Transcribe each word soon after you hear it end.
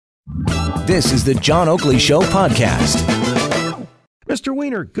This is the John Oakley Show podcast. Mr.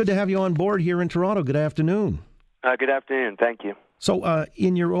 Wiener, good to have you on board here in Toronto. Good afternoon. Good afternoon. Thank you. So,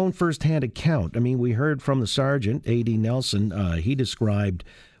 in your own firsthand account, I mean, we heard from the sergeant, A.D. Nelson. He described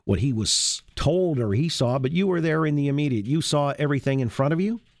what he was told or he saw, but you were there in the immediate. You saw everything in front of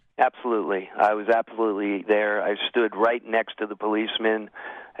you? Absolutely. I was absolutely there. I stood right next to the policeman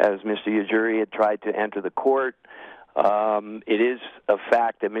as Mr. Ujiri had tried to enter the court. It is a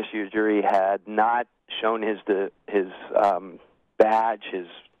fact that Mr. Ujiri had not shown his badge, his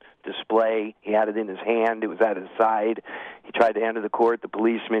display. He had it in his hand. It was at his side. He tried to enter the court. The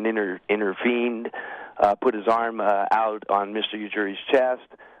policeman intervened, put his arm out on Mr. Ujiri's chest,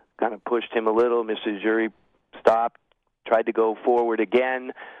 kind of pushed him a little. Mr. Ujiri stopped, tried to go forward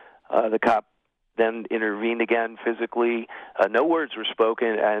again. The cop then intervened again physically. No words were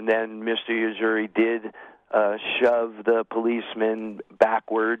spoken, and then Mr. Ujiri did shove the policeman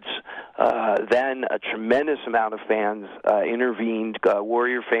backwards. Then a tremendous amount of fans intervened,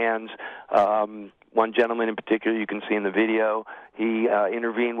 Warrior fans. One gentleman in particular you can see in the video, he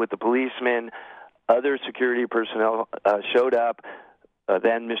intervened with the policeman. Other security personnel showed up.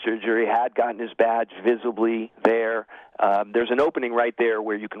 Then Mr. Ujiri had gotten his badge visibly there. There's an opening right there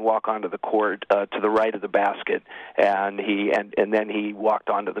where you can walk onto the court to the right of the basket, and then he walked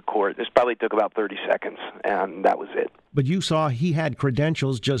onto the court. This probably took about 30 seconds, and that was it. But you saw he had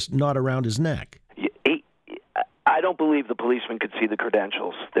credentials, just not around his neck. I don't believe the policeman could see the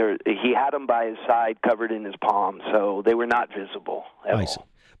credentials. He had them by his side, covered in his palm, so they were not visible at all.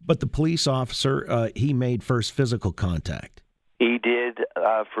 But the police officer, he made first physical contact. He did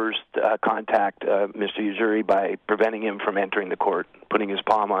first contact Mr. Ujiri by preventing him from entering the court, putting his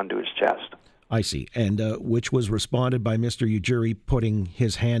palm onto his chest. I see. And which was responded by Mr. Ujiri putting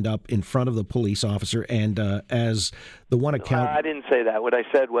his hand up in front of the police officer. And as the one account... I didn't say that. What I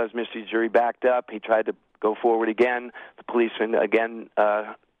said was Mr. Ujiri backed up. He tried to go forward again. The policeman again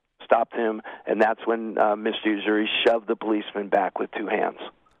stopped him. And that's when Mr. Ujiri shoved the policeman back with two hands.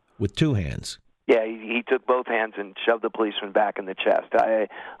 With two hands? Yeah, he took both hands and shoved the policeman back in the chest.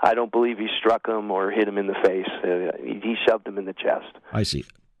 I don't believe he struck him or hit him in the face. He shoved him in the chest. I see.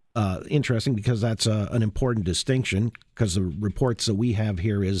 Interesting, because that's an important distinction, because the reports that we have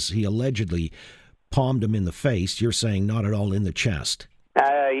here is he allegedly palmed him in the face. You're saying not at all in the chest.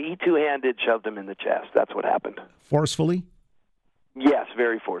 He two-handed shoved him in the chest. That's what happened. Forcefully? Yes,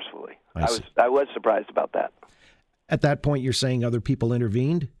 very forcefully. I was surprised about that. At that point, you're saying other people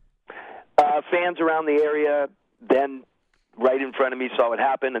intervened? Fans around the area, then right in front of me saw what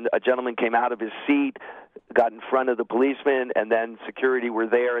happened, and a gentleman came out of his seat, got in front of the policeman, and then security were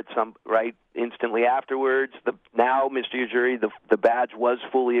there instantly afterwards. Now, Mr. Ujiri, the badge was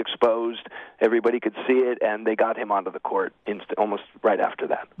fully exposed. Everybody could see it, and they got him onto the court almost right after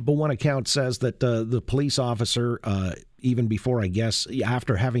that. But one account says that the police officer, even before, I guess,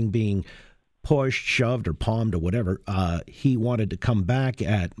 after having been pushed, shoved, or palmed, or whatever, he wanted to come back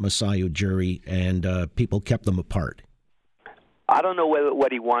at Masai Ujiri, and people kept them apart. I don't know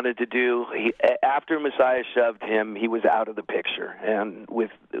what he wanted to do. After Masai shoved him, he was out of the picture, and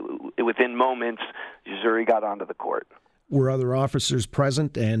within moments, Ujiri got onto the court. Were other officers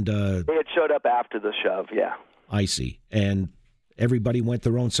present? And they had showed up after the shove, yeah. I see. And everybody went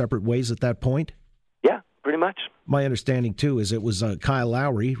their own separate ways at that point? Yeah, pretty much. My understanding, too, is it was Kyle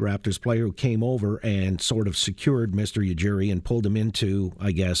Lowry, Raptors player, who came over and sort of secured Mr. Ujiri and pulled him into,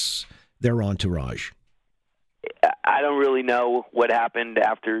 I guess, their entourage. I don't really know what happened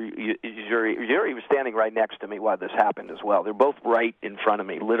after Ujiri. Ujiri was standing right next to me while this happened as well. They're both right in front of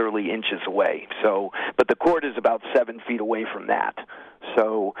me, literally inches away. But the court is about 7 feet away from that.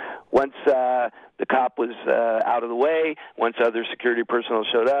 So once the cop was out of the way, once other security personnel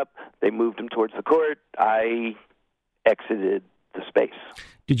showed up, they moved him towards the court. I exited the space.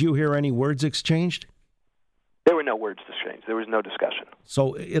 Did you hear any words exchanged? There were no words exchanged. There was no discussion.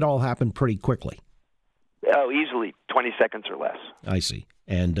 So it all happened pretty quickly. Oh, easily 20 seconds or less. I see.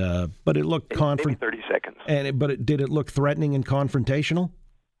 And but it looked maybe 30 seconds. Did it look threatening and confrontational?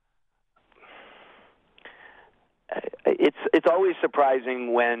 It's always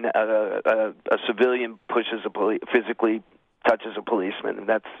surprising when a civilian physically touches a policeman, and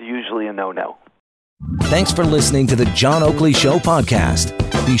that's usually a no-no. Thanks for listening to the John Oakley Show podcast.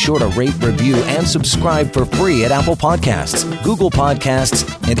 Be sure to rate, review, and subscribe for free at Apple Podcasts, Google Podcasts,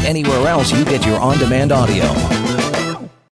 and anywhere else you get your on-demand audio.